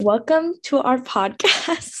Welcome to our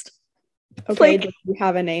podcast. Okay, do we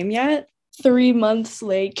have a name yet? 3 months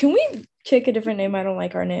late. Can we pick a different name? I don't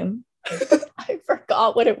like our name. I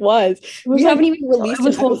forgot what it was. We haven't even released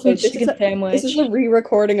it. Whole food this chicken sandwich. This is a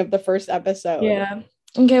re-recording of the first episode. Yeah.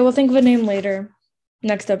 Okay, we'll think of a name later.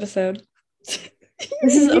 Next episode. This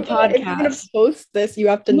is a podcast. If you're gonna post this, you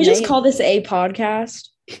have to. Can we just call this a podcast?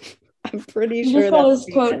 I'm pretty sure that's call this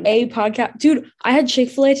quote a podcast. Dude, I had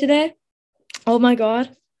Chick-fil-A today. Oh my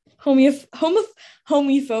god.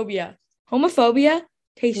 Homophobia. Homophobia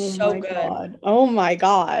tastes so good. God. Oh my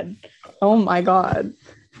god. Oh my god.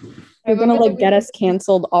 You're gonna get us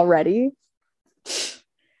canceled already.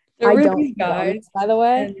 There were these guys, by the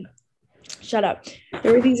way. Shut up.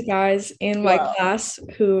 There were these guys in my class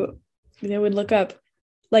who they would look up,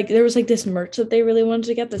 like there was like this merch that they really wanted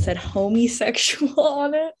to get that said homosexual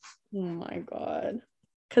on it. Oh my god.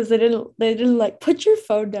 Because they didn't like put your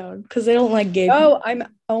phone down because they don't like gay people.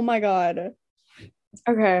 Oh my god.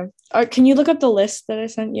 Okay. Can you look up the list that I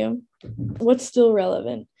sent you? What's still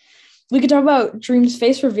relevant? We could talk about Dream's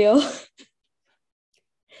face reveal.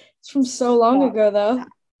 It's from so long ago, though.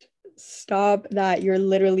 Stop that. You're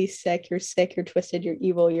literally sick. You're sick. You're twisted. You're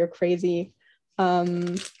evil. You're crazy. Oh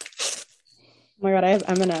my god, I have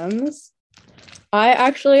M&Ms. I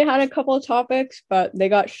actually had a couple of topics, but they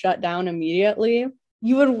got shut down immediately.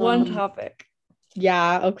 You had one topic.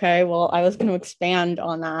 Yeah, okay. Well, I was going to expand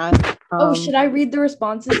on that. Should I read the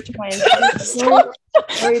responses to my Instagram?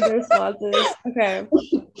 Read the responses. Okay.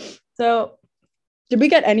 So, did we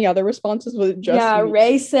get any other responses? Was it just you?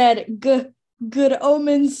 Ray said good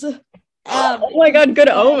omens. Oh my god, good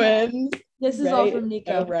omens. This is all from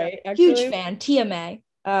Nico. Right. Huge fan. TMA.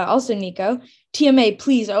 Also Nico. TMA,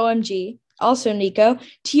 please. OMG. Also Nico.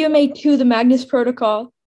 TMA2, the Magnus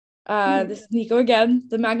Protocol. This is Nico again.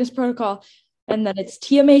 The Magnus Protocol. And then it's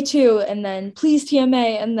TMA2, and then please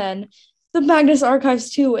TMA, and then the Magnus Archives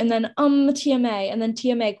 2, and then TMA, and then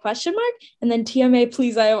TMA question mark, and then TMA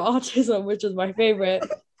please I have autism, which is my favorite,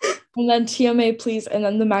 and then TMA please, and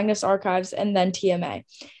then the Magnus Archives, and then TMA.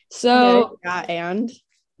 So and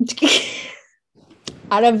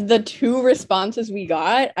out of the 2 responses we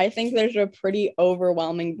got, I think there's a pretty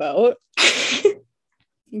overwhelming vote.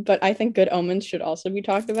 But I think good omens should also be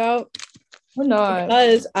talked about. Or not.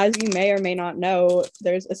 Because, as you may or may not know,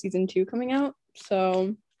 there's a season 2 coming out.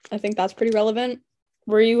 So I think that's pretty relevant.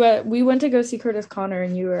 We went to go see Curtis Connor,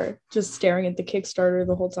 and you were just staring at the Kickstarter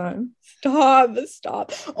the whole time.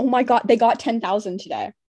 Stop. Oh my god, they got 10,000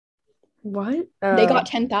 today. What? They got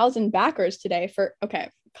 10,000 backers today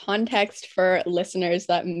context for listeners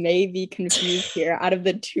that may be confused here out of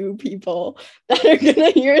the 2 people that are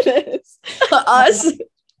gonna hear this. Us,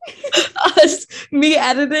 me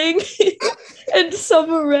editing, and some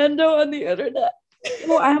rando on the internet.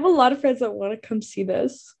 Well, I have a lot of friends that want to come see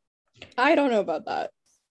this. I don't know about that.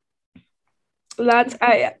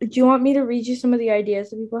 Do you want me to read you some of the ideas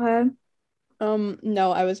that people had?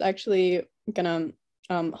 No, I was actually gonna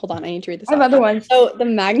hold on, I need to read this. I have other ones. So the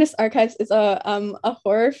Magnus Archives is a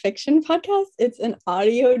horror fiction podcast. It's an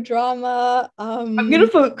audio drama. I'm gonna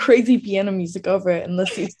put crazy piano music over it and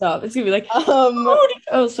let's see stop. It's gonna be like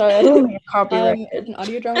oh sorry, I don't want to get copyrighted. It's an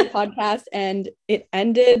audio drama podcast, and it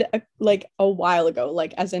ended a while ago,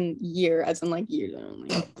 like as in years only,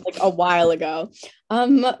 like a while ago.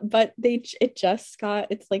 But it's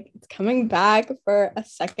coming back for a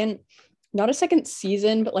second, not a second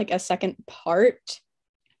season, but like a second part.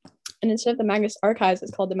 And instead of the Magnus Archives, it's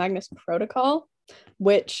called the Magnus Protocol,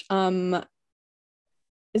 which is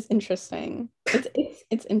interesting.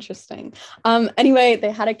 It's interesting. Anyway, they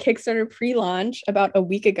had a Kickstarter pre-launch about a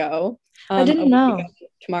week ago. I didn't know.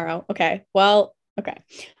 Tomorrow. Okay. Well, okay.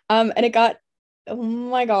 And it got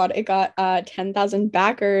 10,000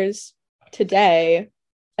 backers today.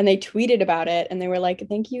 And they tweeted about it, and they were like,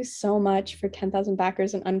 thank you so much for 10,000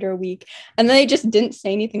 backers in under a week. And then they just didn't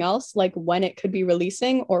say anything else, like when it could be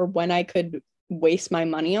releasing or when I could waste my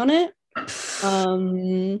money on it.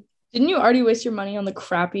 Didn't you already waste your money on the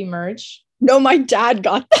crappy merch? No, my dad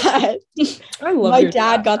got that. I love my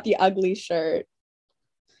dad got the ugly shirt.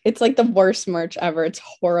 It's like the worst merch ever. It's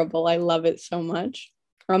horrible. I love it so much.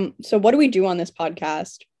 So what do we do on this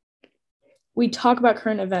podcast? We talk about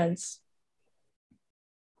current events.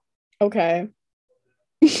 Okay.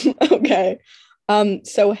 Okay.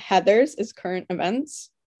 So Heathers is current events.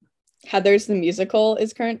 Heathers the musical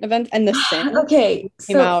is current events, and The Sims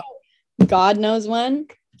came out God knows when.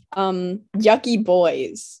 Yucky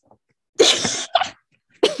Boys.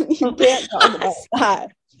 You can't talk about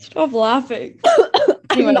that. Stop laughing.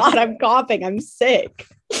 I'm coughing. I'm sick.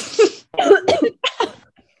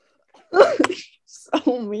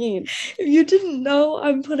 so mean. If you didn't know,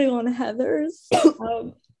 I'm putting on Heather's.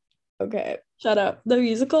 Okay. Shut up. The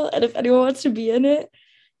musical. And if anyone wants to be in it,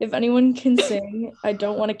 if anyone can sing, I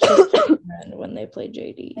don't want to kiss men when they play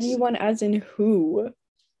JD. Anyone as in who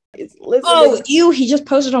is listening? Oh, he just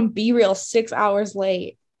posted on Be Real 6 hours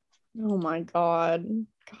late. Oh my God.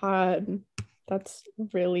 God. That's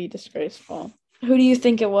really disgraceful. Who do you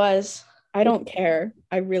think it was? I don't care.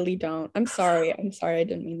 I really don't. I'm sorry. I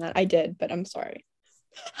didn't mean that. I did, but I'm sorry.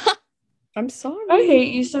 I'm sorry. I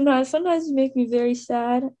hate you sometimes. Sometimes you make me very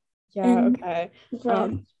sad. Yeah, okay.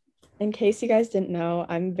 In case you guys didn't know,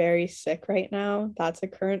 I'm very sick right now. That's a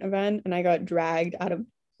current event, and I got dragged out of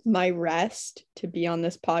my rest to be on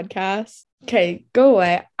this podcast. Okay, go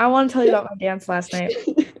away. I want to tell you about my dance last night.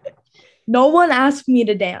 No one asked me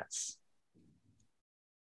to dance.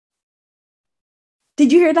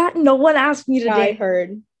 Did you hear that? No one asked me to dance. I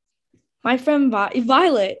heard. My friend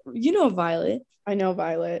Violet, you know Violet. I know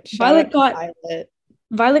Violet. Violet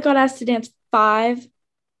got asked to dance 5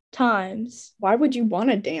 times. Why would you want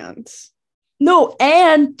to dance? No,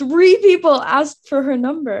 and 3 people asked for her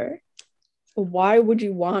number. Why would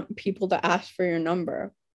you want people to ask for your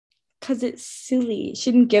number? Because it's silly.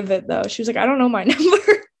 She didn't give it though. She was like, I don't know my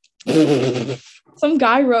number. Some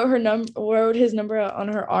guy wrote his number on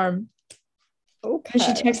her arm. Okay. And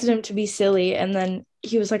she texted him to be silly, and then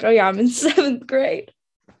he was like, oh yeah, I'm in 7th grade.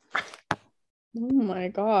 Oh my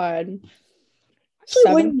God.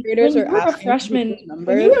 When you were a freshman,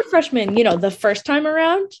 the first time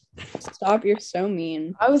around. Stop, you're so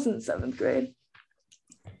mean. I was in 7th grade.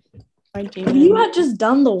 If you had just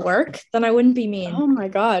done the work, then I wouldn't be mean. Oh my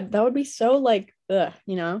God, that would be so like, ugh,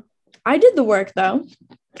 you know? I did the work though.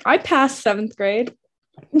 I passed 7th grade.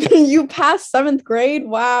 You passed 7th grade?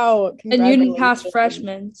 Wow. And you didn't pass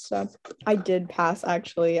freshman, so. I did pass,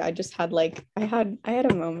 actually. I just had I had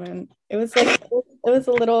a moment. It was like, it was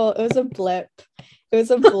a blip. It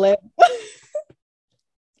was a blip.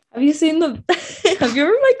 Have you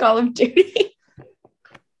ever played Call of Duty?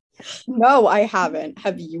 No, I haven't.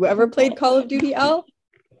 Have you ever played Call of Duty Elle?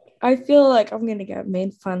 I feel like I'm gonna get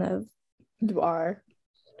made fun of. You are.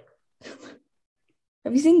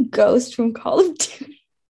 Have you seen Ghost from Call of Duty?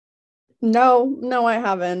 No, I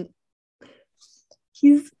haven't.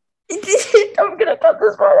 I'm gonna cut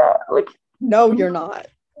this part out. No, you're not.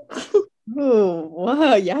 Oh,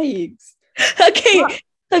 wow, yikes. Okay,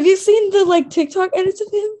 have you seen the TikTok edits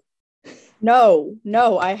of him?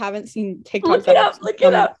 No, I haven't seen TikTok. Look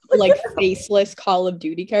it up. Faceless Call of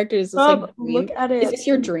Duty characters. Look at it. Is this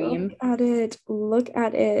your dream? Look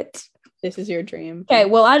at it. This is your dream. Okay,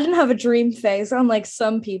 well, I didn't have a dream phase, unlike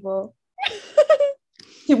some people.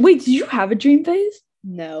 Wait, did you have a dream phase?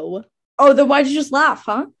 No. Oh, then why'd you just laugh,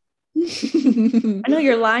 huh? I know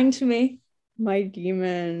you're lying to me. My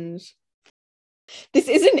demons. This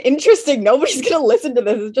isn't interesting. Nobody's gonna listen to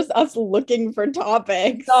this. It's just us looking for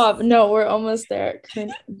topics. Stop. No, we're almost there.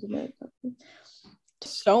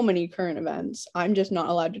 So many current events. I'm just not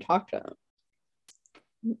allowed to talk to them.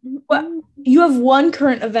 What? You have one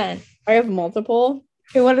current event. I have multiple.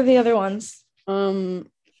 Okay, what are the other ones? The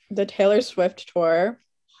Taylor Swift tour.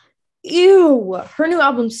 Ew, her new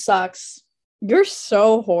album sucks. You're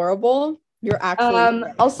so horrible. You're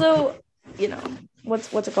actually also,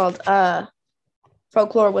 what's it called?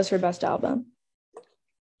 Folklore was her best album.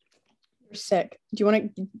 You're sick. Do you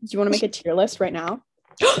want to make a tier list right now?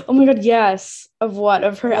 Oh my God, yes. Of what?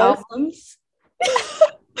 Of her albums?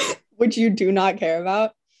 Which you do not care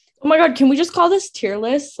about? Oh my God, can we just call this tier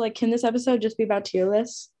list? Can this episode just be about tier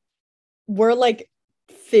lists? We're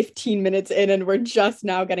 15 minutes in and we're just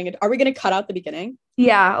now getting it. Are we going to cut out the beginning?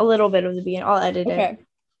 Yeah, a little bit of the beginning. I'll edit it. Okay.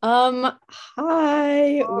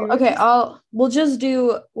 Hi. Okay, we'll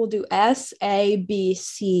do S, A, B,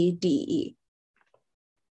 C, D, E.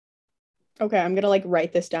 Okay, I'm gonna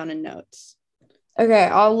write this down in notes. Okay,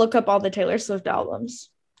 I'll look up all the Taylor Swift albums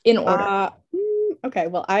in order. Okay,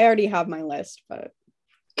 well, I already have my list, but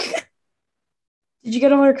did you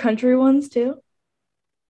get all her country ones too?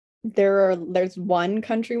 There's one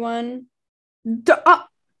country one.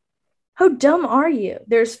 How dumb are you?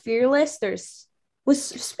 There's Fearless. There's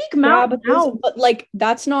Speak Mountain. Yeah, but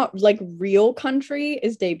that's not real country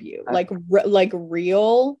is debut.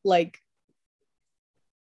 Real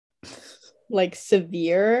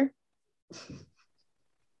severe.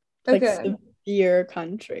 Okay. Severe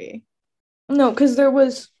country. No, because there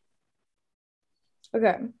was.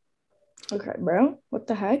 Okay, bro. What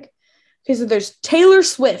the heck? Okay, so there's Taylor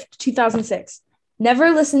Swift, 2006.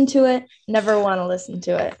 Never listened to it. Never want to listen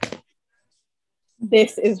to it.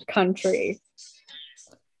 This is country.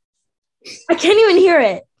 I can't even hear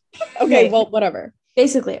it. Okay, well, whatever.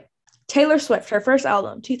 Basically, Taylor Swift, her first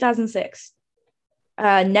album, 2006.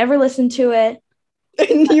 Never listened to it.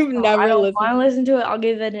 You've never I don't listened. want to listen to it. I'll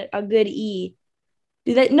give it a good E.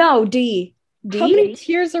 Do that? No, D. D. How many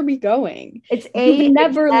tiers are we going? It's You've A.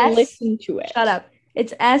 never S, listened to it. Shut up.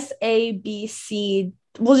 It's S, A, B, C.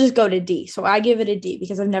 We'll just go to D. So I give it a D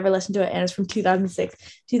because I've never listened to it, and it's from 2006.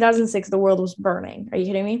 2006, the world was burning. Are you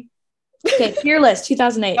kidding me? Okay, Fearless,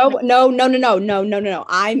 2008. No.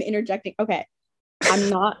 I'm interjecting. Okay. I'm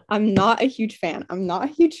not a huge fan. I'm not a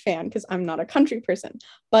huge fan because I'm not a country person.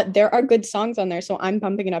 But there are good songs on there, so I'm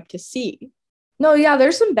bumping it up to C. No, yeah,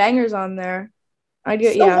 there's some bangers on there.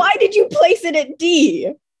 So why did you place it at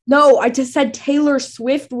D? No, I just said Taylor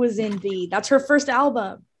Swift was in D. That's her first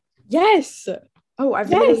album. Yes. Oh,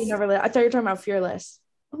 I've literally never. I thought you were talking about Fearless.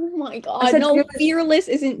 Oh my god! No, Fearless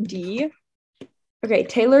isn't D. Okay,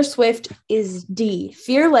 Taylor Swift is D.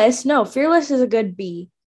 Fearless is a good B.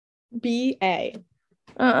 B A.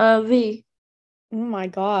 V. Oh my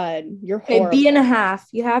god, you're horrible. Okay, B.5.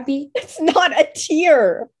 You happy? It's not a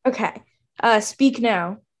tier. Okay. Speak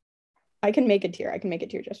Now. I can make a tier.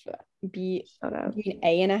 Just for that. B.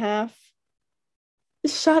 A.5.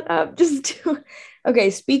 Shut up. Just do.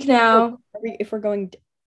 Okay, Speak Now. If we're going.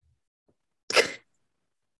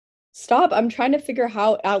 Stop. I'm trying to figure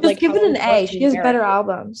out Just give it an A. She has better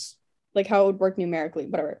albums. Like how it would work numerically.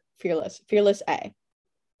 Whatever. Fearless A.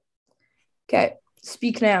 Okay.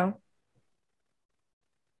 Speak Now.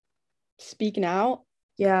 Speak Now?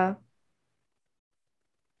 Yeah.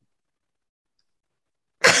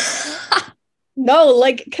 No,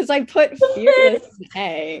 like, because I put Fearless in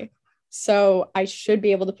A. So I should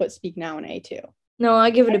be able to put Speak Now in A too. No, I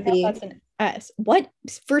give it a B. That's an S. What?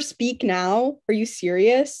 For Speak Now? Are you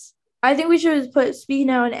serious? I think we should put Speak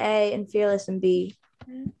Now in A and Fearless in B.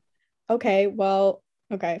 Okay, well,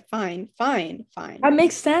 okay, fine. That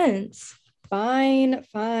makes sense. Fine.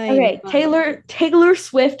 Okay, fine. Taylor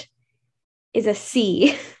Swift is a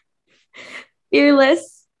C.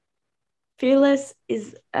 Fearless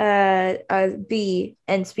is a B,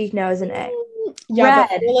 and Speak Now is an A. Yeah,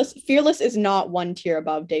 but Fearless is not one tier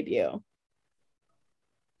above Debut.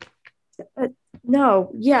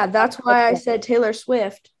 No, yeah, that's why I said Taylor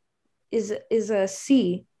Swift is a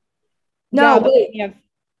C. No, yeah,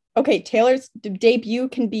 okay, Taylor's Debut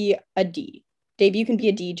can be a D. Debut can be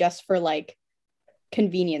a D just for like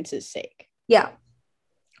convenience's sake. Yeah.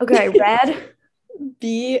 Okay, Red.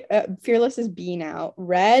 B. Fearless is B now.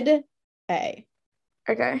 Red, A.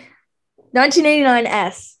 Okay. 1989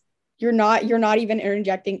 S. You're not even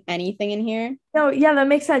interjecting anything in here. No, yeah, that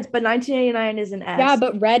makes sense. But 1989 is an S. Yeah,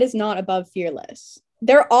 but Red is not above Fearless.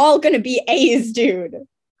 They're all gonna be A's, dude.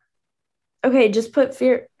 Okay, just put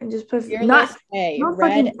Fearless not A. Not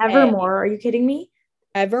Red fucking Evermore. Are you kidding me?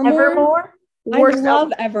 Evermore? I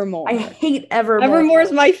love Evermore. I hate Evermore. Evermore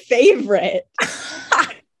is my favorite.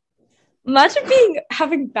 Imagine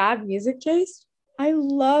having bad music taste. I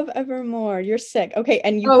love Evermore. You're sick. Okay,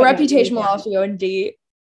 and you. Reputation will also go in D.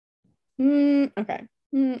 Okay.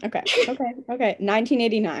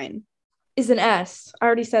 1989 is an S. I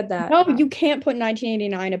already said that. No, you can't put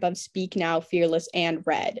 1989 above Speak Now, Fearless, and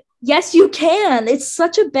Red. Yes, you can. It's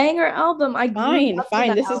such a banger album. Fine.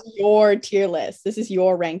 This is your tier list. This is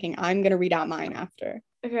your ranking. I'm gonna read out mine after.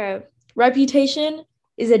 Okay. Reputation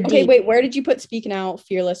is a D. Okay, wait. Where did you put Speak Now,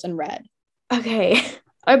 Fearless, and Red? Okay.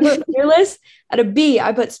 I put Fearless at a B.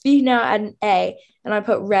 I put Speak Now at an A, and I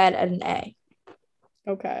put Red at an A.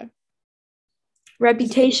 Okay.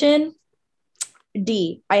 Reputation,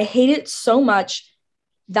 D. I hate it so much.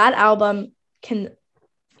 That album can,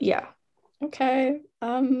 yeah. Okay.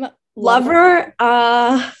 Lover,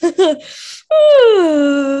 I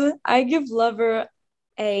give Lover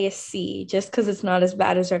a C just because it's not as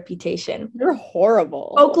bad as Reputation. You're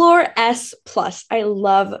horrible. Folklore, S+. I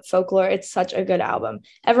love Folklore. It's such a good album.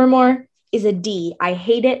 Evermore is a D. I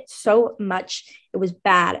hate it so much. It was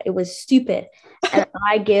bad. It was stupid. And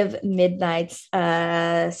I give Midnight's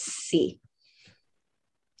C.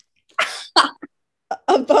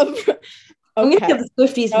 Above. Okay. I'm gonna give the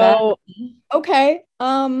Swifties mad. Okay.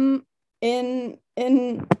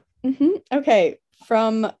 Okay.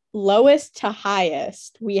 From lowest to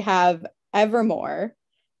highest, we have Evermore,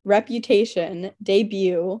 Reputation,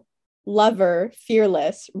 Debut, Lover,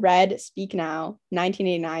 Fearless, Red, Speak Now,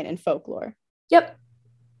 1989, and Folklore. Yep.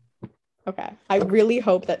 Okay. I really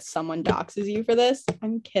hope that someone doxes you for this.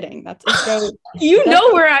 I'm kidding. That's a joke. You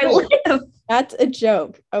know where I live. That's a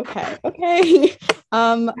joke. Okay.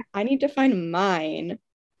 I need to find mine.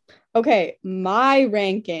 Okay, my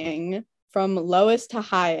ranking from lowest to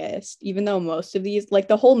highest, even though most of these, like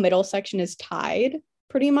the whole middle section is tied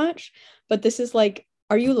pretty much, but this is like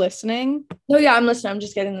Are you listening? No, yeah, I'm listening. I'm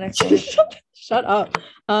just getting the next one. Shut up.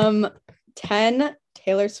 10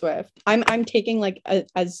 Taylor Swift. I'm taking like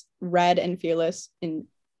as Red and Fearless in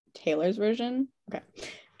Taylor's version. Okay.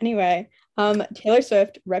 Anyway, Taylor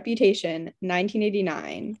Swift, Reputation,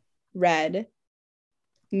 1989, Red,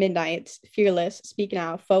 Midnights, Fearless, Speak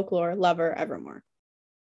Now, Folklore, Lover, Evermore.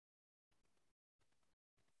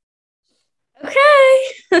 Okay.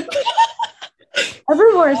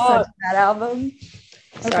 Evermore is such a bad album.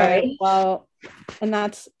 Okay, Sorry. well, and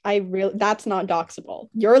that's not doxable.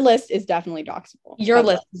 Your list is definitely doxable. Your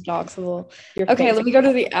list is doxable. Okay, let me go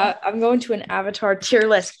to I'm going to an Avatar tier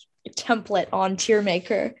list template on Tier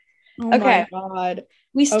Maker. Oh my God.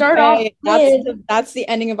 We start off with that's the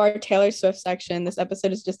ending of our Taylor Swift section. This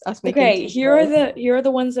episode is just us making. Okay, here are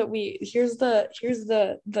the ones that here's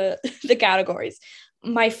the categories.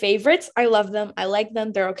 My favorites, I love them. I like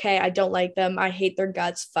them. They're okay. I don't like them. I hate their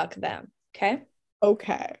guts. Fuck them. Okay.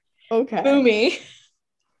 Okay. Boomy.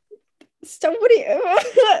 Somebody.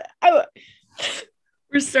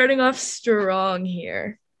 We're starting off strong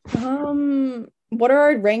here. What are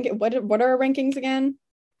our What are our rankings again?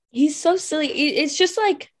 He's so silly. It's just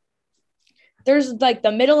like there's like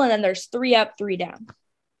the middle, and then there's 3 up, 3 down.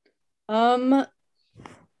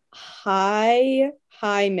 High,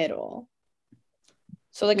 middle.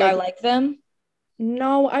 So like I like them.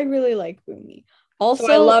 No, I really like Boomy. Also,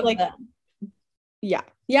 so I love them. Yeah,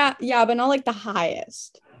 but not like the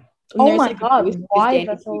highest. And oh my God, why is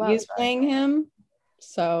that so loud? He's playing him.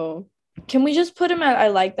 So can we just put him at I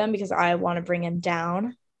like them because I want to bring him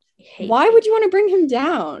down? Why would you want to bring him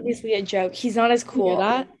down? Obviously a joke. He's not as cool. Hear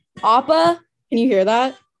that? Appa? Can you hear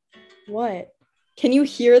that? What? Can you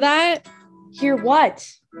hear that? Hear what?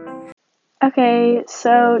 Okay,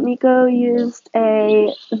 so Nico used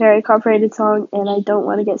a very copyrighted song, and I don't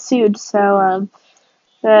want to get sued, so,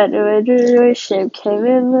 that ship came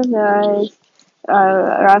in the night,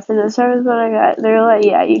 after the service, but I got, they're like,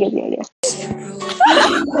 yeah, you get the idea.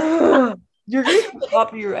 You're gonna be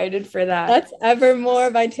copyrighted for that. That's Evermore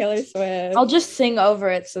by Taylor Swift. I'll just sing over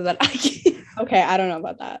it so that I can. Okay, I don't know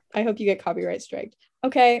about that. I hope you get copyright striked.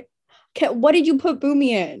 Okay, what did you put Boomy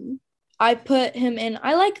in? I put him in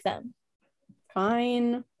I like them.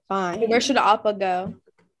 Fine. Where should Appa go?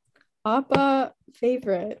 Appa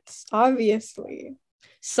favorites, obviously.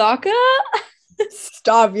 Sokka?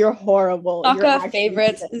 Stop, you're horrible. Sokka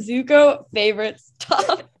favorites. Zuko favorites.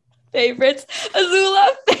 Toph favorites.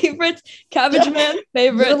 Azula favorites. Cabbage Man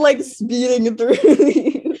favorites. You're like speeding through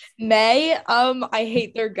these. May, I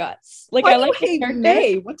hate their guts. Like Why I like do you hate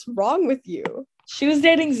May. What's wrong with you? She was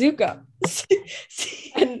dating Zuko.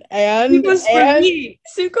 and Zuko's for me.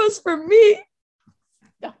 Zuko's for me.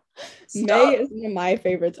 May is one of my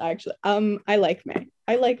favorites, actually. I like May.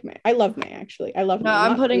 I love May, actually. I love May. No,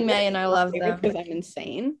 I'm putting May and I love them because I'm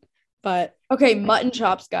insane. But okay, Mutton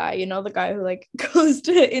Chops guy. You know the guy who like goes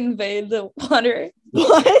to invade the water.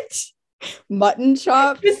 What? Mutton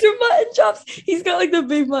Chops? Mr. Mutton Chops. He's got like the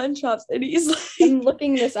big mutton chops, and he's like. I'm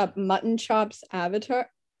looking this up. Mutton Chops avatar.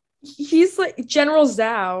 He's like General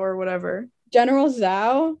Zhao or whatever. General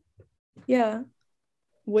Zhao? Yeah.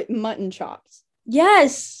 With mutton chops.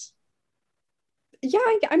 Yes. Yeah,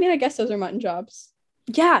 I mean, I guess those are mutton chops.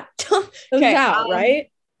 Yeah. Okay, Zhao,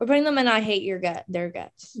 right? We're putting them in I hate their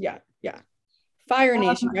guts. Yeah. Fire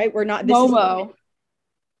Nation, right? We're not. This Momo.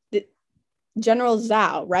 Is General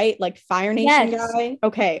Zhao, right? Like Fire Nation guy.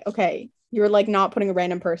 Okay. You're like not putting a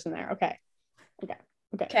random person there. Okay.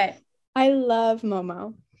 I love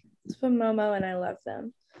Momo. Let's put Momo and I love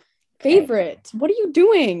them. Favorite. What are you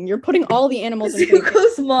doing? You're putting all the animals in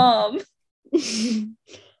Zuko's mom.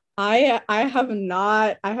 I have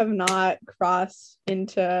not crossed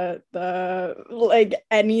into the like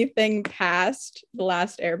anything past The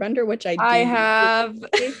Last Airbender, which I have.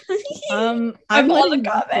 I'm letting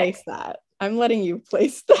you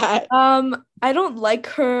place that. I don't like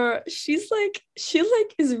her. She is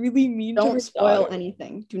really mean. Don't to her spoil daughter.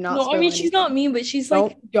 anything. Do not. No, spoil I mean anything. she's not mean, but she's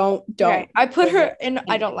don't. Okay, I put her in.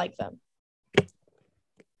 I don't like them.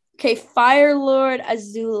 Okay, Fire Lord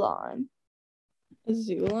Azulon.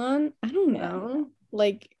 Azulon? I don't know.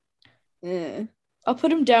 I'll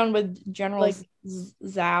put him down with General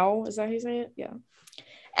Zhao. Is that how you say it? Yeah.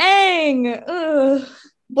 Aang. Ugh.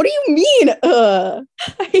 What do you mean? I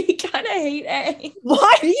kind of hate Aang.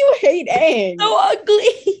 Why do you hate Aang? So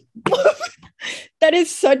ugly. That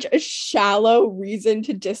is such a shallow reason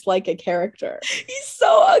to dislike a character. He's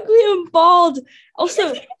so ugly and bald.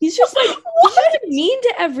 Also, he's just like he's mean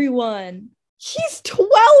to everyone. He's 12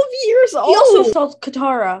 years old. He also assaults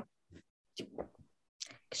Katara.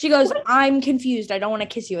 She goes, "I'm confused. I don't want to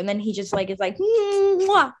kiss you," and then he just like is like,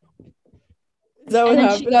 mwah. So And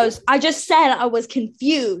then she goes, I just said I was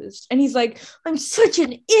confused. And he's like, I'm such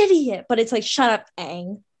an idiot. But it's like, shut up,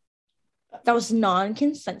 Aang. That was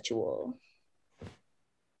non-consensual.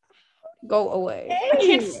 Go away.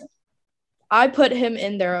 I put him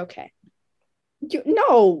in there, okay.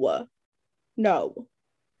 No.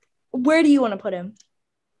 Where do you want to put him?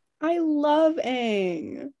 I love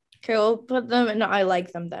Aang. Okay, we'll put them in I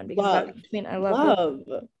like them then. Because Love. that between I love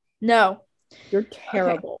them. No. You're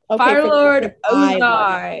terrible. Okay. Fire Lord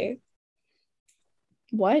Ozai.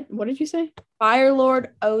 What? What did you say? Fire Lord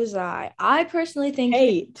Ozai. I personally think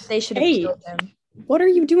they should have killed him. What are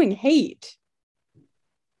you doing? Hate.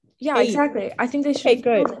 Yeah, exactly. I think they should. Okay,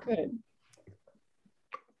 good.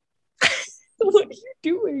 What are you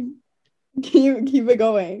doing? Keep it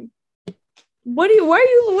going. What are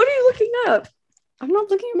you looking up? I'm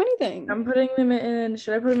not looking at anything. I'm putting them in.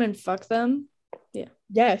 Should I put them in fuck them? Yeah.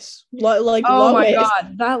 Yes. Like oh my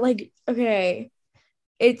god. That okay.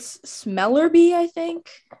 It's Smellerby, I think.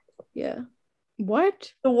 Yeah.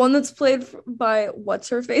 What? The one that's played by what's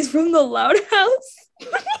her face from the Loud House.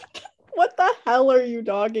 What the hell are you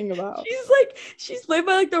talking about? She's played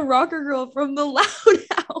by the rocker girl from the Loud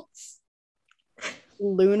House.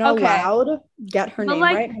 Luna Loud. Get her name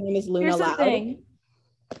right. Her name is Luna Loud. Thing.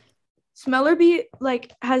 Smellerby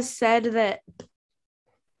has said that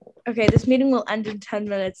okay, this meeting will end in 10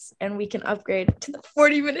 minutes and we can upgrade to the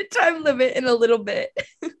 40-minute time limit in a little bit.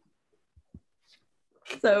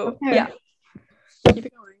 So yeah. Keep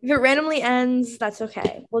it going. If it randomly ends, that's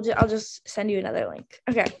okay. I'll just send you another link.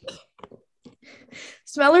 Okay.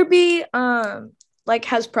 Smellerby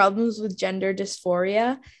has problems with gender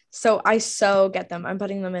dysphoria, so I get them. I'm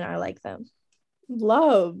putting them in I like them.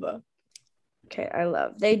 Love. Okay, I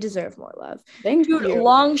love. They deserve more love. Thank you.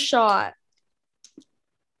 Long shot.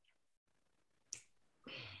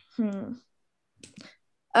 They're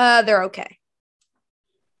okay.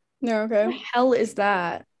 They're okay. What the hell is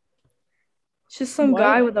that? It's just some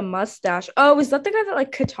guy with a mustache. Oh, is that the guy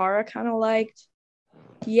that Katara kind of liked?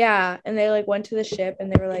 Yeah, and they went to the ship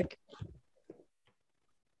and they were like,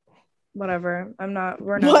 whatever. We're not.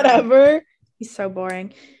 Whatever. He's so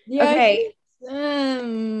boring. Yeah, okay.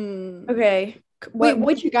 Okay. Wait,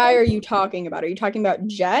 which guy are you talking about? Are you talking about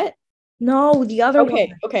Jet? No, the other one.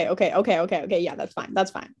 Okay. Yeah, that's fine.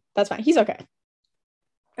 He's okay.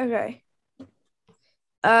 Okay.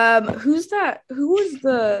 Who's that? Who was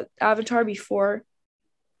the avatar before?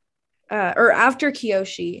 Or after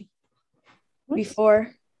Kyoshi? What?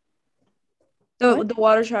 Before the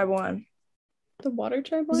Water Tribe one. The Water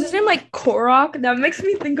Tribe one? Is his name Korok? That makes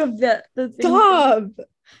me think of the thing. Stop!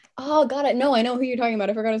 Oh, got it. No, I know who you're talking about.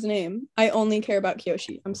 I forgot his name. I only care about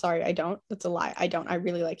Kyoshi. I'm sorry, I don't. That's a lie. I don't. I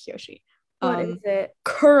really like Kyoshi. What is it?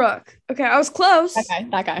 Korok. Okay, I was close.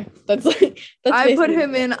 That guy. That's I put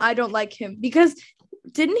him in. I don't like him because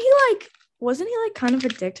didn't he wasn't he kind of a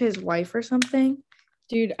dick to his wife or something?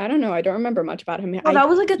 Dude, I don't know. I don't remember much about him. Well, that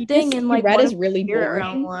was a thing in Red is really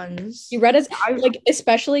boring ones. He read as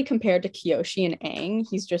especially compared to Kyoshi and Aang,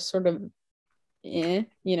 he's just sort of you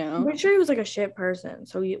know. I'm pretty sure he was a shit person,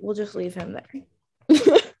 so we'll just leave him there.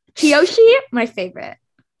 Kyoshi, my favorite.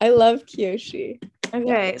 I love Kyoshi.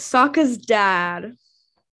 Okay, Sokka's dad.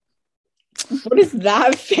 What is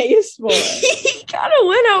that face for? He kind of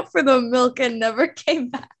went out for the milk and never came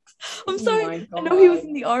back. I'm sorry. I know he was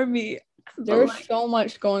in the army. There's so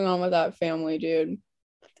much going on with that family, dude.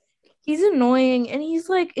 He's annoying, and he's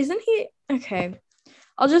isn't he? Okay,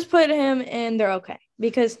 I'll just put him in. They're okay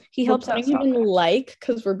because he helps out. Him in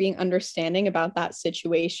because we're being understanding about that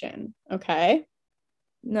situation. Okay.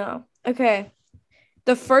 No. Okay.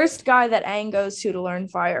 The first guy that Aang goes to learn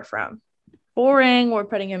fire from. Boring. We're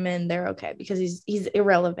putting him in. They're okay because he's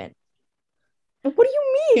irrelevant. What do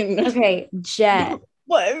you mean? Okay, Jet.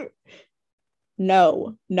 What?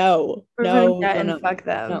 No. Fuck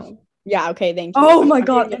them. No. Yeah, okay, thank you. Oh my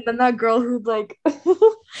god, and then that girl who what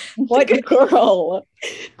girl?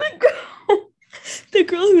 The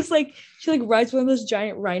girl who's she rides one of those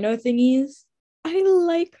giant rhino thingies. I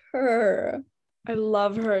like her. I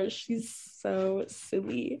love her. She's so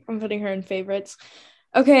silly. I'm putting her in favorites.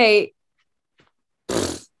 Okay.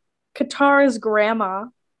 Katara's grandma.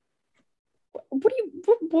 What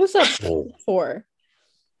was that for?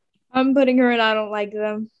 I'm putting her in I don't like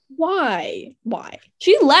them. Why?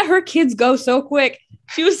 She let her kids go so quick.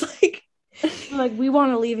 She was we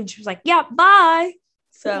want to leave, and she was like, yeah, bye.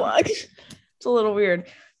 So it's a little weird.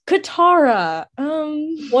 Katara.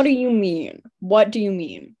 What do you mean?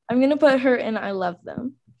 I'm gonna put her in I love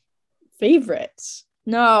them. Favorites.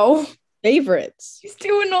 No. Favorites. She's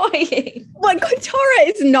too annoying. Katara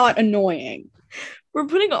is not annoying. We're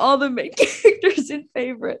putting all the main characters in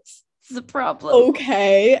favorites. is a problem.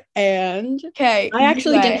 Okay, and Okay. I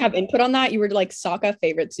actually Yue. didn't have input on that. You were like Sokka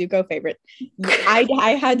favorite, Zuko favorite.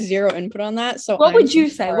 I had zero input on that. So What I'm would you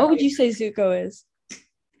say? sorry. What would you say Zuko is?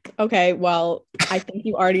 Okay, well, I think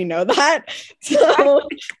you already know that. So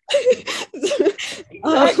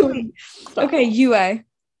Exactly. Okay, Yue.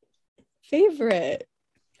 favorite.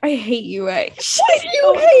 I hate Yue. Why do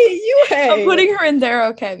you hate Yue? I'm putting her in there,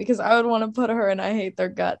 okay, because I would want to put her in I hate their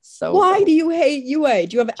guts. So why do you hate Yue?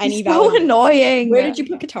 Do you have any she's so valid? annoying. Where did you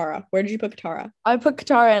put Katara? I put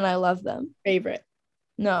Katara and I love them. Favorite.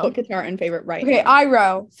 No. Put Katara in favorite right Okay, now.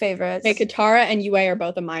 Iroh favorites. Okay, Katara and Yue are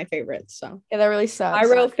both of my favorites. So Yeah, that really sucks.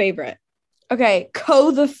 Iroh favorite. Okay, Ko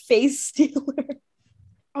the face stealer.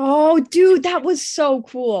 Oh, dude, that was so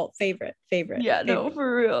cool. Favorite. Yeah, no,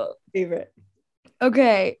 for real. Favorite.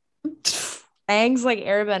 Okay. Aang's like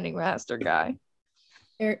airbending master guy.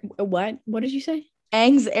 What? What did you say?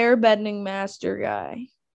 Aang's airbending master guy.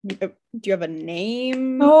 Do you have a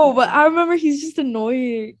name? No, but I remember he's just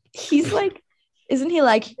annoying. He's like, isn't he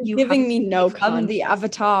like you giving me no context. The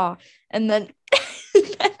Avatar? And then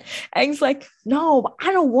Aang's like, no,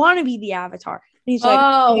 I don't want to be the Avatar. And he's like,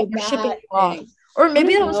 oh, we're shipping that you off. thing. Or maybe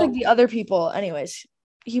I that don't was know. like the other people. Anyways,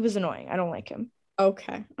 he was annoying. I don't like him.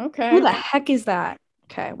 Okay. Who the heck is that?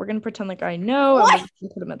 Okay, we're gonna pretend like I know. What? I'm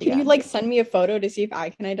gonna put him at the Can you end. like send me a photo to see if I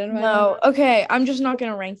can identify? No. Okay, I'm just not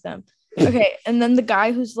gonna rank them. Okay, and then the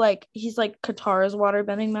guy who's like, he's like Katara's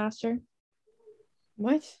waterbending master.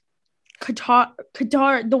 What?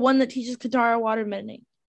 Katara, the one that teaches Katara waterbending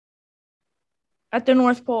at the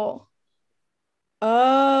North Pole.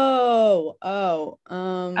 Oh.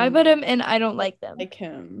 I put him in I don't like them. Like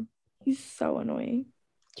him. He's so annoying.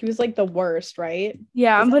 He was like the worst, right?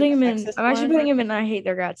 Yeah, Is I'm that putting the him in. sexist I'm actually one? putting him in I hate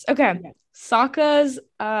their guts. Okay. Yeah. Sokka's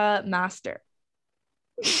master.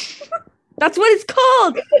 That's what it's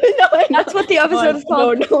called. No, That's what the episode is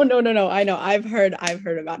called. No. I know. I've heard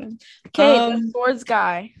about him. Okay, the swords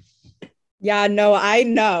guy. Yeah, no, I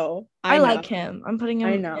know. I like him. I'm putting him.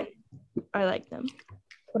 I know. I like them.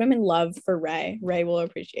 Put him in love for Ray. Ray will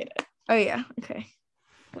appreciate it. Oh yeah. Okay.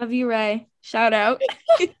 Love you, Ray. Shout out.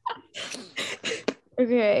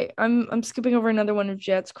 Okay, I'm skipping over another one of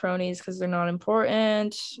Jet's cronies because they're not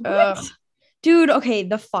important. Dude, okay,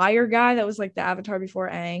 the fire guy that was like the Avatar before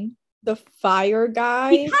Aang. The fire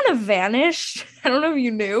guy. He kind of vanished. I don't know if you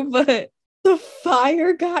knew, but the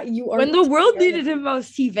fire guy. You are when the world needed him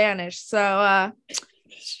most, he vanished. So I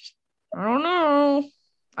don't know.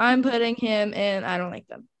 I'm putting him in. I don't like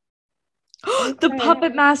them. The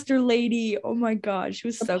puppet master lady. Oh my god, she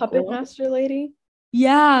was so puppet cool. master lady.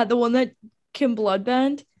 Yeah, the one that can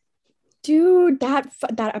bloodbend. Dude, that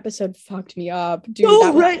episode fucked me up. Dude,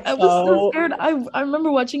 oh right, I was so scared. I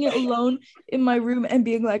remember watching it alone in my room and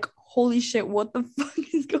being like, "Holy shit, what the fuck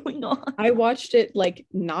is going on?" I watched it like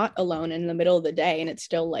not alone in the middle of the day, and it's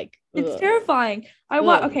still like it's terrifying.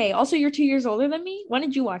 Okay. Also, you're 2 years older than me. When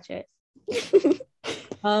did you watch it?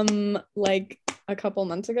 Like a couple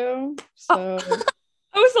months ago. So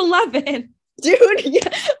I was 11. Dude,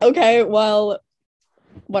 yeah. Okay, well,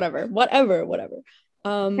 whatever.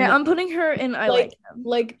 Okay, I'm putting her in. I like him.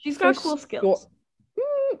 Like she's got cool skills.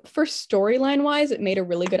 For storyline wise, it made a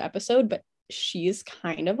really good episode, but she's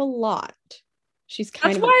kind of a lot.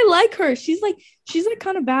 That's why I like her. She's like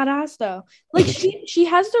kind of badass though. Like she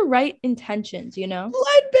has the right intentions, you know.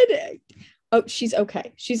 Bloodbending. Oh, she's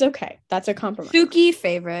okay. That's a compromise. Suki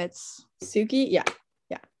favorites. Suki, yeah.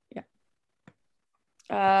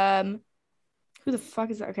 Who the fuck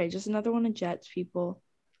is that? Okay, just another one of Jet's people.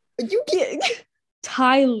 You get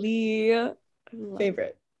Ty Lee.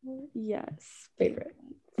 Favorite. Yes. Favorite.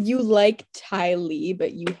 You like Ty Lee,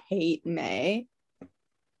 but you hate May.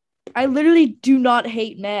 I literally do not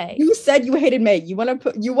hate May. You said you hated May. You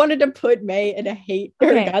wanted to put May in a hate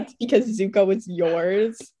her guts because Zuko was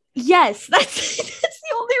yours. Yes, that's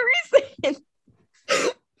the only reason.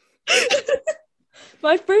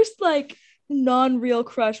 My first like non-real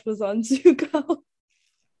crush was on Zuko.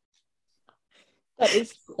 That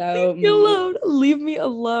is so Leave me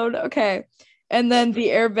alone. Okay. And then the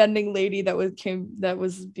airbending lady that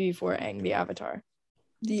was before Aang, the Avatar.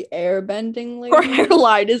 The airbending lady? Her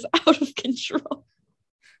hairline is out of control.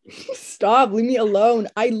 Stop, leave me alone.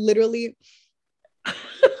 I literally I'm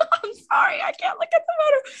sorry, I can't look at the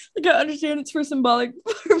photo. Like, I understand it's for symbolic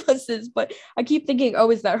purposes, but I keep thinking,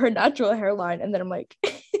 oh, is that her natural hairline? And then I'm like,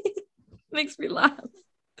 makes me laugh.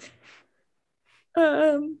 I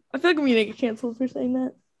feel like I'm gonna get canceled for saying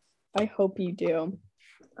that. I hope you do.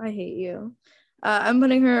 I hate you. I'm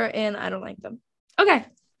putting her in. I don't like them. Okay.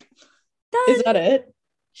 Done. Is that it?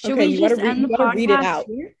 Should we just end the podcast read it out.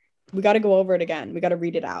 here? We gotta go over it again. We gotta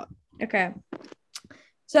read it out. Okay.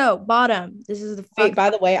 So bottom. This is the Wait, by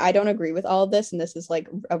the way, I don't agree with all of this, and this is like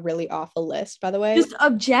a really awful list, by the way. Just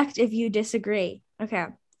object if you disagree. Okay.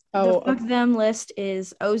 Oh, the fuck them list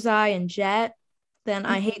is Ozai and Jet. Then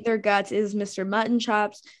I hate their guts is Mr. Mutton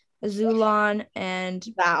Chops, Azulon, and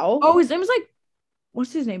Wow. his name was like,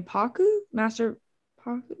 what's his name? Paku? Master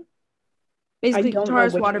Paku? Basically, I don't know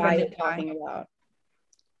Katara's which guy waterbending you're talking about.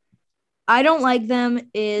 I don't like them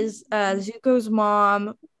is Zuko's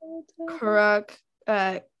mom, Kuruk,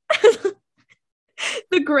 the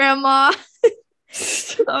grandma,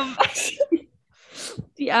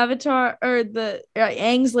 the Avatar, or the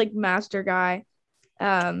Aang's like master guy,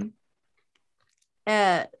 the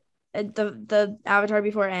Avatar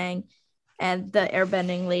before Aang, and the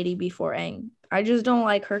airbending lady before Aang. I just don't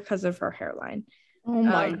like her because of her hairline. Oh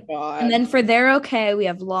my god. And then for They're Okay, we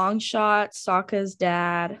have Longshot, Sokka's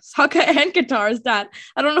dad, Sokka and Katara's dad.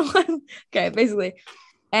 I don't know why. Okay, basically,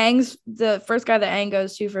 Aang's the first guy that Aang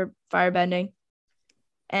goes to for firebending,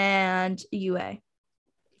 and Yue.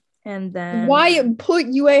 And then why put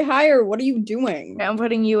Yue higher? What are you doing? I'm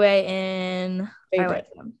putting Yue in. Favorite. I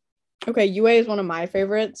like them. Okay, Yue is one of my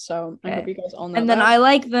favorites, so I hope you guys all know. And then I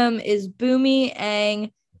like them is Boomy,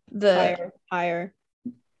 Aang, higher.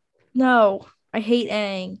 No, I hate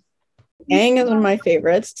Aang. Aang is one of my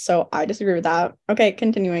favorites, so I disagree with that. Okay,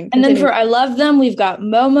 continuing. And then for I love them, we've got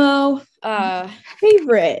Momo.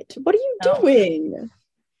 Favorite. What are you doing?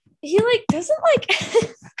 He like doesn't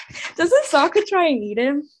Sokka try and eat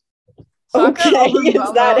him? Okay,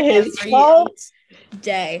 is that his fault?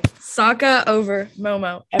 Day. Sokka over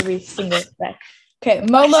Momo every single day. Okay,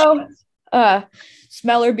 Momo,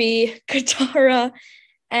 Smeller B, Katara,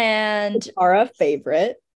 and Katara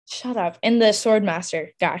favorite. Shut up. And the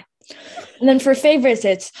Swordmaster guy. And then for favorites,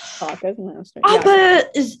 it's Sokka's master.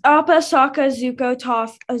 Appa, Sokka, Zuko,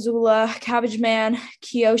 Toph, Azula, Cabbage Man,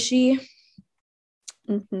 Kyoshi.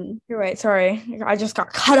 Mm-hmm. You're right. Sorry. I just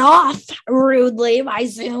got cut off rudely by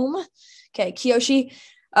Zoom. Okay, Kyoshi,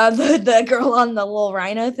 the girl on the little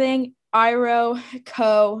rhino thing, Iroh,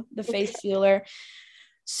 Ko, the face sealer,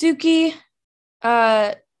 Suki,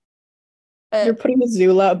 you're putting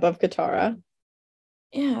Azula above Katara.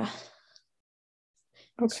 Yeah.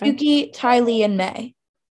 Okay. Suki, Ty Lee, and May.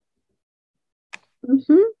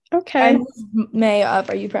 Mm-hmm. Okay. I moved May up.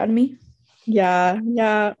 Are you proud of me? Yeah.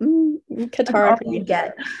 Katara can be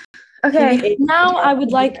get. Okay, now I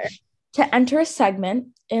would like to enter a segment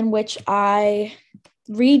in which I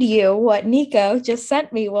read you what Nico just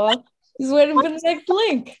sent me while he's waiting for the next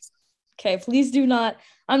link. Okay, please do not.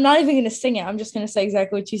 I'm not even going to sing it. I'm just going to say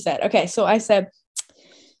exactly what you said. Okay, so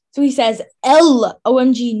he says, Elle,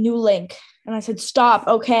 OMG, new link. And I said, stop,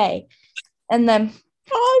 okay. And then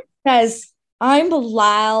says, I'm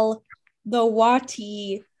Bilal, the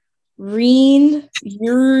Wati, Reen,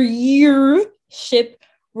 your ship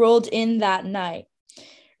rolled in that night.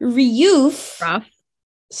 Ryuf. Rough.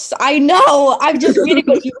 I know. I'm just reading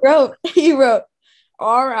what you wrote. He wrote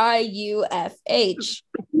RIUFH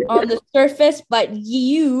on the surface, but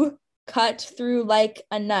you cut through like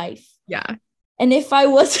a knife. Yeah. And if I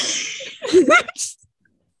was alone,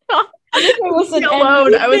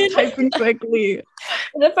 I was typing quickly.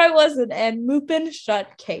 And if I wasn't, and Mupin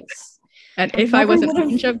shut case. And if I wasn't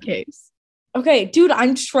punch up case. Okay, dude,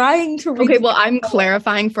 I'm trying to read. Okay, well, I'm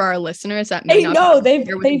clarifying for our listeners that may not be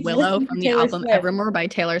familiar with Willow from the album Evermore by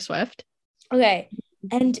Taylor Swift. Okay,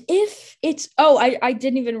 and if it's I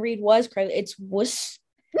didn't even read was correctly. It's wuss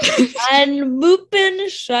and Mupin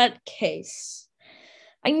shut case.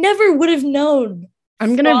 I never would have known.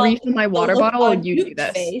 I'm gonna refill my water bottle while you do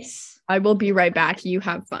this. Face. I will be right back. You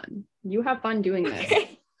have fun. You have fun doing this.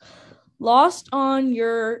 Okay. Lost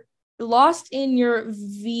in your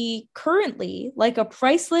V currently like a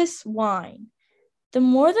priceless wine. The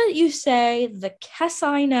more that you say, the less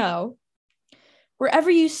I know. Wherever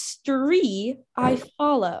you stree, I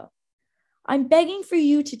follow. I'm begging for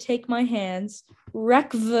you to take my hands,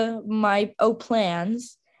 wreck my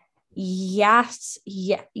plans. Yes,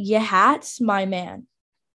 my man.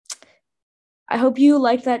 I hope you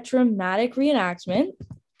like that dramatic reenactment.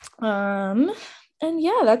 And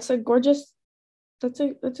yeah, that's a gorgeous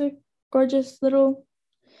little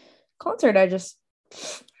concert I just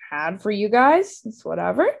had for you guys. It's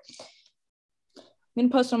whatever. I'm gonna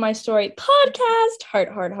post on my story podcast.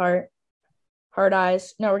 Heart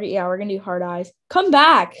eyes. No, we're gonna do heart eyes. Come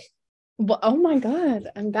back. Well, oh my god,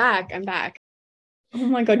 I'm back. Oh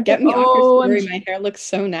my god, get me off your story. My hair looks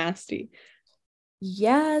so nasty.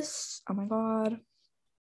 Yes. Oh my god.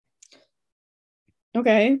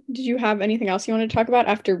 Okay. Did you have anything else you want to talk about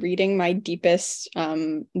after reading my deepest,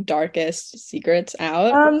 darkest secrets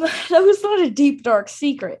out? That was not a deep, dark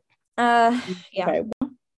secret. Yeah. Okay.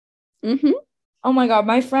 Mm-hmm. Oh my God,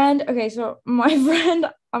 my friend. Okay, so my friend,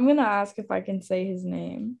 I'm gonna ask if I can say his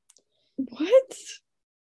name. What?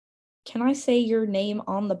 Can I say your name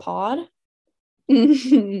on the pod?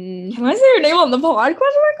 Mm-hmm. Can I say your name on the pod?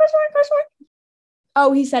 Question mark, question mark, question mark.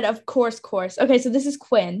 Oh, he said, of course. Okay, so this is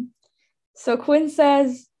Quinn. So Quinn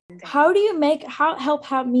says, how do I make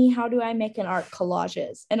an art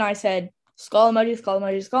collages? And I said, skull emoji, skull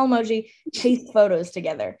emoji, skull emoji, paste photos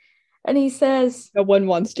together. And he says, No one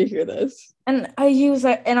wants to hear this. he was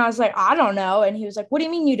like, and I was like, I don't know. And he was like, what do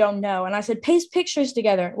you mean you don't know? And I said, paste pictures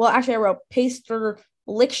together. Well, actually, I wrote paste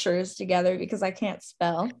lictures together because I can't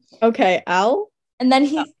spell. Okay, L. And then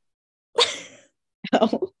he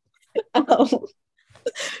L. L.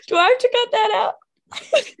 Do I have to cut that out?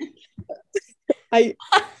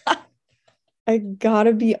 I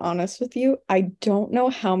gotta be honest with you. I don't know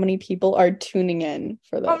how many people are tuning in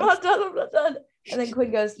for this. I'm not done. And then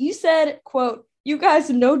Quinn goes, you said, quote, you guys,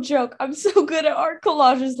 no joke, I'm so good at art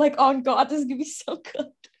collages. Like, oh God, this is gonna be so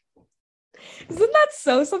good. Isn't that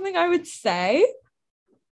something I would say?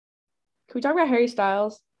 Can we talk about Harry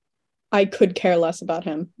Styles? I could care less about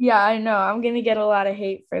him. Yeah, I know. I'm gonna get a lot of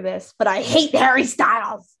hate for this, but I hate Harry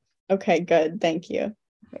Styles. Okay, good. Thank you.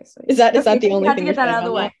 Okay, so is that the only thing to get that out of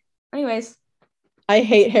the way? Anyways, I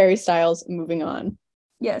hate Harry Styles. Moving on.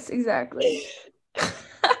 Yes, exactly.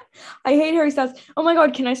 I hate Harry Styles. Oh my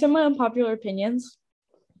God, can I say my unpopular opinions?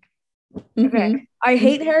 Mm-hmm. Okay. I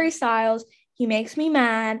hate Harry Styles. He makes me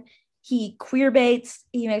mad. He queer baits.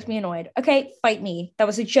 He makes me annoyed. Okay, fight me. That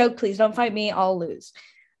was a joke. Please don't fight me. I'll lose.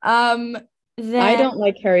 I don't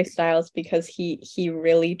like Harry Styles because he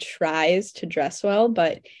really tries to dress well,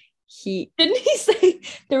 but didn't he say,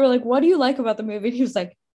 they were like, what do you like about the movie? And he was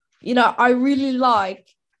like, I really like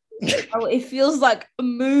how it feels like a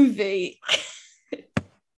movie.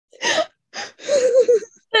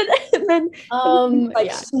 and then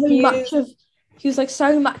he was like,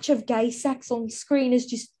 so much of gay sex on screen is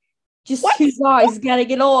just what? Two guys getting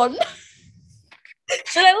it on.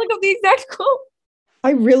 Should I look up the exact quote?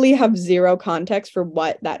 I really have zero context for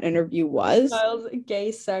what that interview was. Styles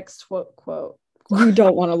gay sex quote. You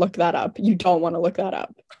don't want to look that up.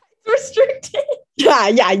 Restricted.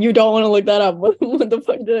 Yeah, you don't want to look that up. What the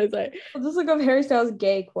fuck did I say? I'll just look up Harry Styles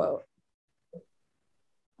gay quote.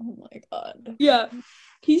 Oh my God. Yeah.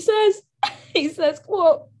 He says,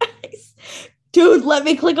 quote, dude, let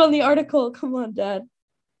me click on the article. Come on, Dad.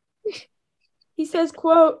 He says,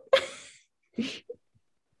 quote,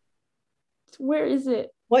 where is it?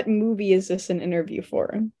 What movie is this an interview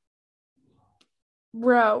for?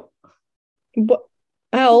 Bro. What?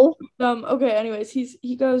 L. Okay, anyways,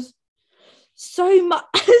 he goes, so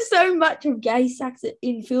much of gay sex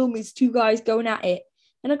in film is two guys going at it,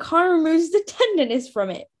 and it kind of removes the tenderness from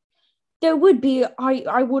it. There would be,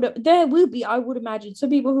 I would imagine, some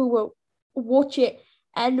people who will watch it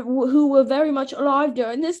and who were very much alive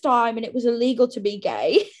during this time, and it was illegal to be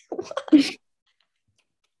gay.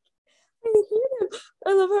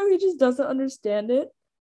 I love how he just doesn't understand it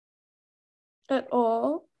at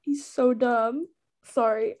all. He's so dumb.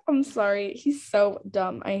 I'm sorry. He's so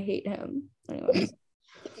dumb. I hate him. Anyways,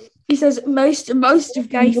 he says most of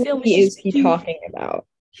gay film is he talking about?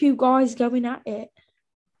 Two guys going at it.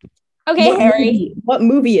 Okay, Harry. What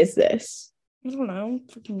movie is this? I don't know.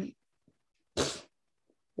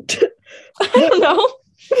 I don't know.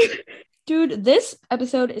 Dude, this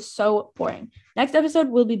episode is so boring. Next episode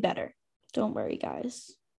will be better. Don't worry,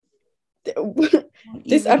 guys.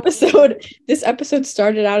 This episode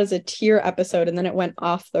started out as a tier episode and then it went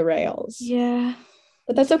off the rails. Yeah.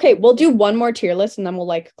 But that's okay. We'll do one more tier list and then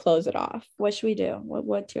we'll close it off. What should we do?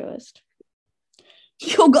 What tier list?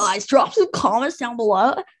 Yo, guys, drop some comments down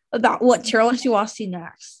below about what tier list you want to see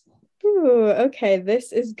next. Ooh, okay.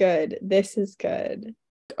 This is good.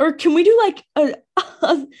 Or can we do a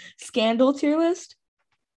scandal tier list?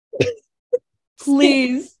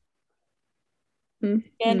 Please.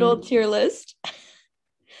 Scandal tier list.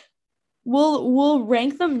 We'll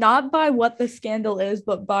rank them not by what the scandal is,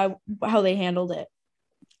 but by how they handled it.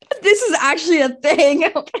 This is actually a thing.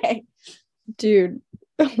 Okay. Dude,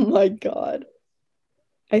 oh my God.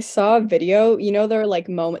 I saw a video, there are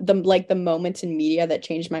the moments in media that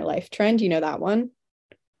changed my life trend. You know that one?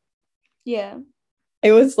 Yeah.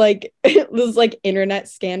 It was internet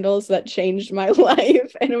scandals that changed my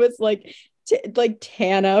life. And it was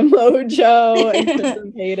Tana Mojo and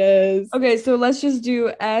Kristen Paytas. Okay, so let's just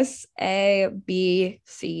do S, A, B,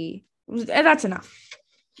 C. That's enough.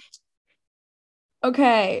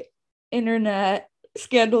 Okay, internet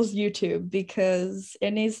scandals YouTube, because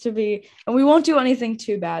it needs to be, and we won't do anything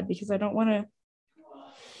too bad because I don't want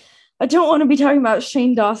I don't want to be talking about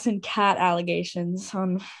Shane Dawson cat allegations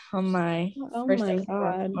on my first my episode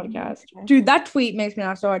God. podcast. Dude, that tweet makes me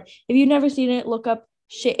laugh so hard. If you've never seen it, look up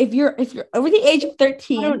shit. If you're over the age of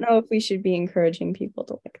 13, I don't know if we should be encouraging people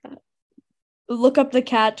to like that. Look up the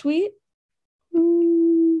cat tweet.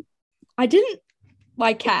 I didn't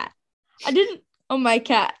my cat. I didn't on my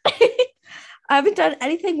cat. I haven't done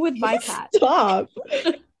anything with my cat. Stop.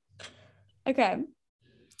 Okay.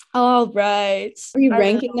 All right. Are you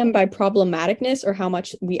ranking them by problematicness or how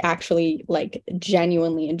much we actually like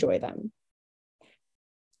genuinely enjoy them?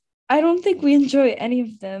 I don't think we enjoy any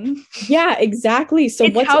of them. Yeah, exactly. So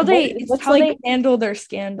it's how they handle their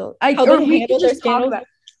scandal. Let's just talk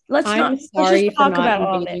about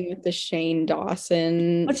all of it. With the Shane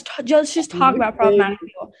Dawson. Let's just talk about problematic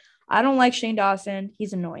people. I don't like Shane Dawson.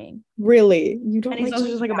 He's annoying. Really? You don't? And he's also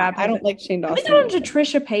just like a bad person. I don't like Shane Dawson. Let me go on to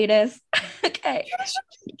Trisha Paytas. Okay.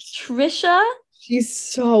 Trisha. She's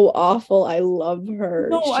so awful. I love her.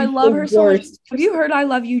 No, I love her so much. Have you heard "I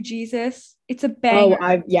Love You, Jesus"? It's a banger.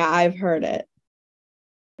 Oh, I've heard it.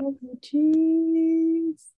 Oh,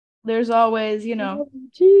 jeez. There's always, yeah.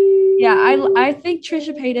 I think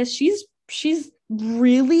Trisha Paytas. She's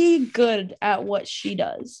really good at what she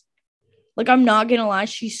does. Like, I'm not gonna lie,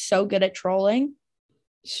 she's so good at trolling.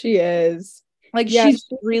 She is. Like, she's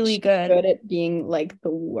really good at being like the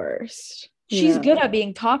worst. She's good at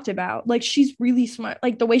being talked about. Like, she's really smart.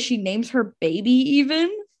 Like, the way she names her baby, even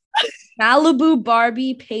Malibu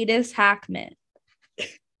Barbie Paytas Hackman.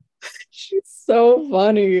 She's so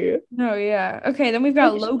funny. No, yeah. Okay, then we've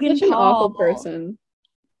got Logan Paul. An awful person.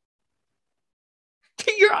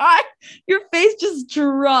 Your face just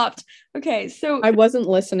dropped. Okay, so I wasn't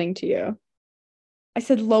listening to you. I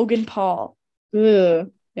said Logan Paul. Ugh,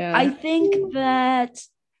 yeah. I think that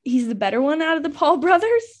he's the better one out of the Paul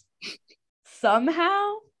brothers.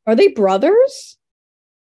 Somehow. Are they brothers?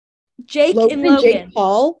 Jake and Logan. Jake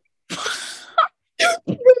Paul?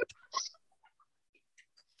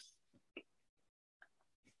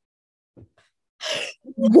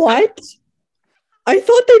 What? I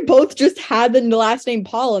thought they both just had the last name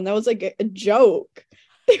Paul, and that was like a joke.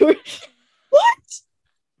 They were what?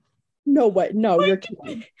 No, what? No, you're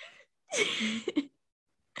kidding.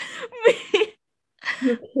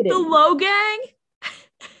 You're kidding. The Low Gang?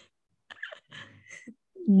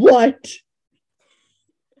 What?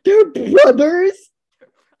 They're brothers?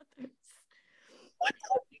 What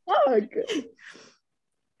the fuck?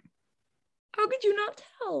 How could you not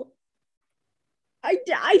tell?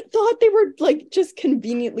 I thought they were like just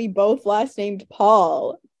conveniently both last named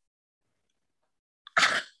Paul.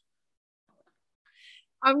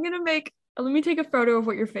 Let me take a photo of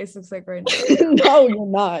what your face looks like right now. No, you're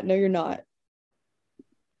not. No, you're not.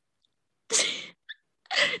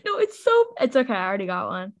 No, it's okay. I already got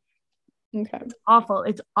one. Okay. It's awful.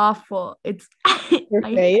 It's awful. It's your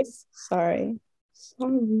face. Sorry.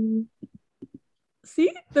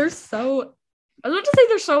 See, I was about to say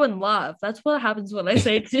they're so in love. That's what happens when I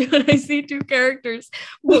see two characters.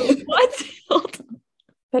 What? Hold on.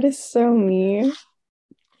 That is so mean.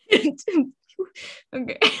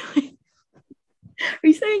 Okay. Are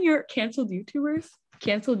you saying you're canceled YouTubers?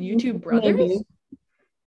 Canceled YouTube brothers? Maybe.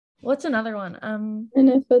 What's another one? And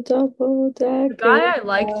if a double decker. The guy I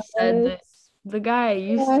liked said this. The guy I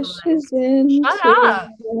used to like. Shut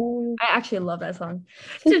up! I actually love that song.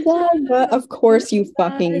 Of course you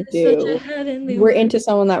fucking do. We're into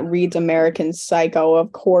someone that reads American Psycho.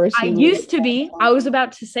 Of course. I used to be. I was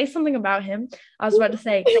about to say something about him. I was about to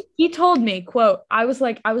say, he told me, quote, I was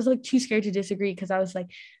like too scared to disagree because I was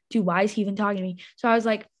like, dude, why is he even talking to me? So I was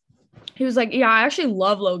like, he was like, yeah, I actually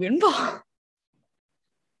love Logan Paul.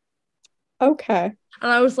 Okay.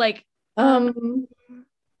 And I was like,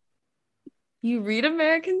 you read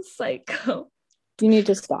American Psycho. You need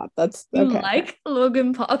to stop. That's okay. You like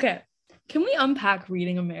Logan Paul. Okay. Can we unpack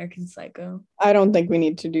reading American Psycho? I don't think we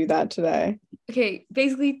need to do that today. Okay.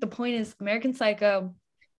 Basically, the point is American Psycho.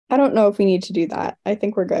 I don't know if we need to do that. I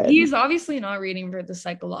think we're good. He's obviously not reading for the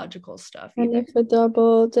psychological stuff either. And if a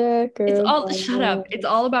double decker. Shut up. It's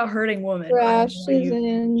all about hurting women. Crashes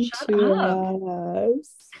into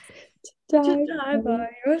us. To die by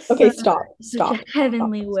your side. Okay, stop. Such a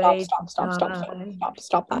heavenly way.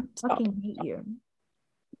 Stop that. I fucking hate you.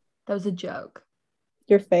 That was a joke.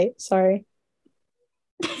 Your face. Sorry.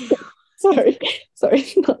 Sorry,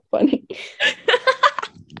 it's not funny.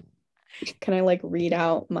 Can I like read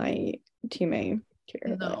out my teammate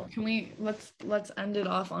here? No. Can we let's end it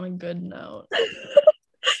off on a good note.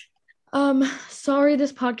 Sorry,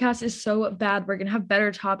 this podcast is so bad. We're gonna have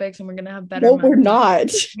better topics and we're gonna have better. No, we're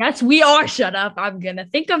not. Yes, we are. Shut up. I'm gonna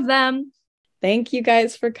think of them. Thank you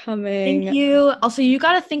guys for coming. Thank you. Also, you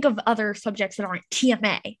got to think of other subjects that aren't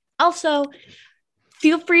TMA. Also,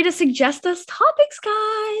 feel free to suggest us topics,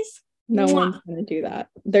 guys. No Mwah. one's gonna do that.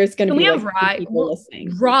 There's gonna Can be we have like Rye? people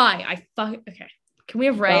listening. Rye. Okay. Can we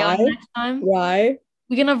have Ray on Rye? next time? Rye.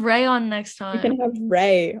 We can have Ray on next We time. can have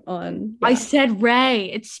Ray on. I Yeah. said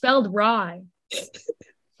Ray. It's spelled Rye.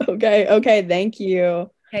 Okay. Thank you.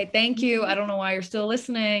 Okay, thank you. I don't know why you're still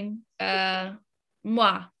listening.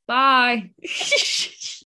 Mwah. Bye.